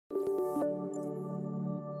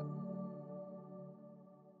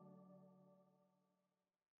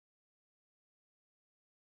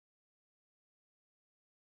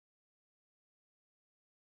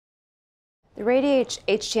The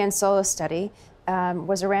RADIANCE-HTN SOLO study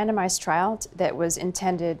was a randomized trial that was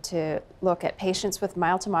intended to look at patients with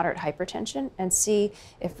mild to moderate hypertension and see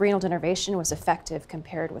if renal denervation was effective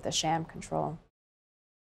compared with a sham control.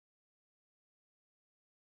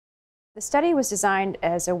 The study was designed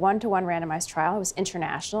as a one-to-one randomized trial. It was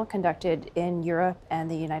international, conducted in Europe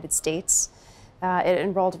and the United States. It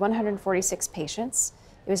enrolled 146 patients.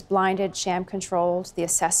 It was blinded, sham-controlled. The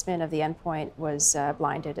assessment of the endpoint was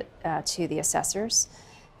blinded to the assessors.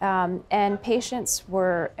 And patients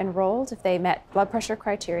were enrolled if they met blood pressure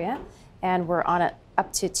criteria and were on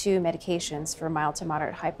up to 2 medications for mild to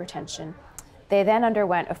moderate hypertension. They then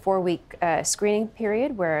underwent a 4-week screening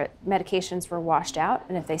period where medications were washed out,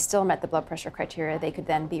 and if they still met the blood pressure criteria, they could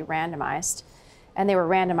then be randomized. And they were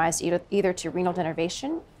randomized either to renal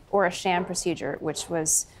denervation or a sham procedure, which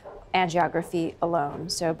was angiography alone.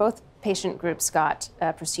 So both patient groups got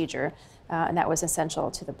a procedure, and that was essential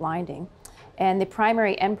to the blinding. And the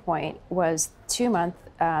primary endpoint was 2-month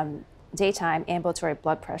daytime ambulatory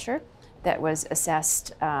blood pressure that was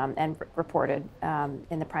assessed and reported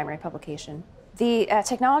in the primary publication. The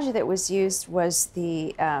technology that was used was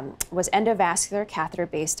endovascular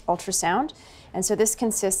catheter-based ultrasound. And so this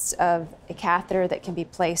consists of a catheter that can be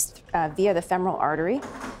placed via the femoral artery.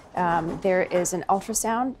 There is an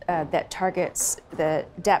ultrasound that targets the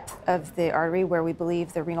depth of the artery where we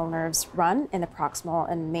believe the renal nerves run in the proximal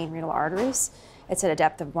and main renal arteries. It's at a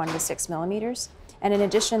depth of 1 to 6 millimeters. And in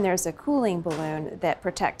addition, there's a cooling balloon that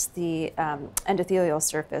protects the endothelial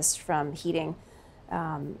surface from heating.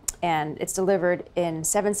 And it's delivered in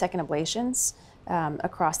 7-second ablations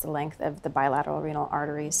across the length of the bilateral renal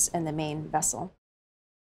arteries and the main vessel.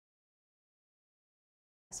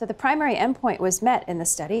 So the primary endpoint was met in the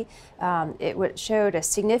study. It showed a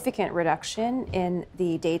significant reduction in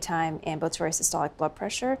the daytime ambulatory systolic blood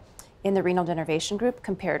pressure in the renal denervation group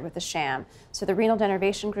compared with the sham. So the renal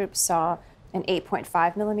denervation group saw an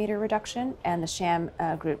 8.5 millimeter reduction, and the sham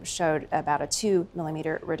group showed about a 2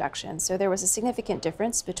 millimeter reduction. So there was a significant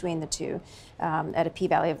difference between the two at a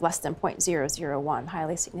p-value of less than 0.001,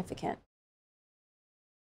 highly significant.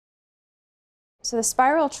 So the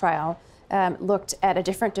SPIRAL trial looked at a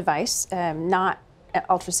different device, not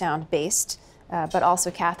ultrasound-based, but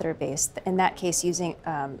also catheter-based, in that case using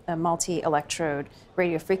a multi-electrode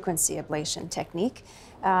radiofrequency ablation technique.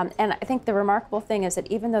 And I think the remarkable thing is that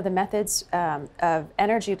even though the methods of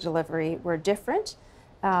energy delivery were different,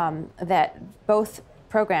 that both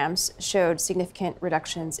programs showed significant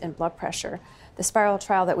reductions in blood pressure. The SPIRAL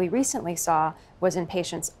trial that we recently saw was in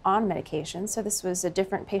patients on medication, so this was a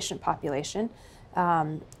different patient population.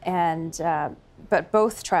 But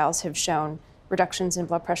both trials have shown reductions in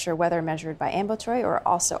blood pressure, whether measured by ambulatory or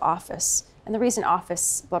also office. And the reason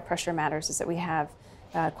office blood pressure matters is that we have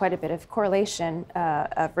quite a bit of correlation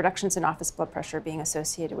of reductions in office blood pressure being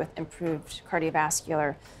associated with improved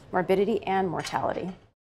cardiovascular morbidity and mortality.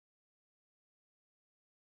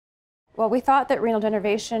 Well, we thought that renal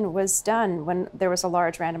denervation was done when there was a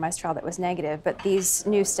large randomized trial that was negative, but these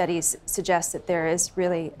new studies suggest that there is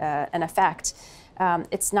really an effect.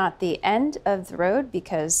 It's not the end of the road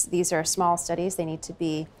because these are small studies. They need to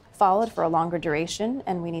be followed for a longer duration,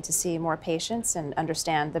 and we need to see more patients and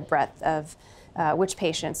understand the breadth of which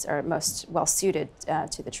patients are most well suited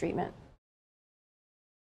to the treatment.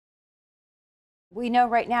 We know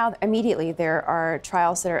right now, immediately, there are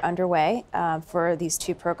trials that are underway for these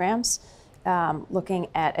two programs, looking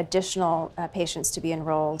at additional patients to be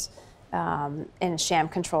enrolled in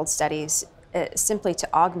sham-controlled studies, simply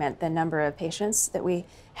to augment the number of patients that we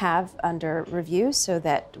have under review so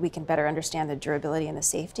that we can better understand the durability and the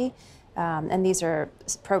safety. And these are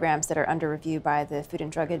programs that are under review by the Food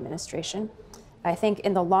and Drug Administration. I think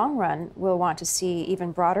in the long run, we'll want to see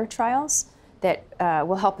even broader trials that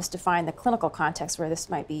will help us define the clinical context where this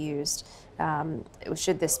might be used.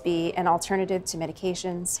 Should this be an alternative to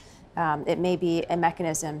medications? It may be a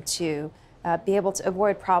mechanism to be able to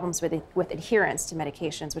avoid problems with adherence to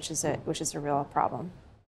medications, which is a real problem.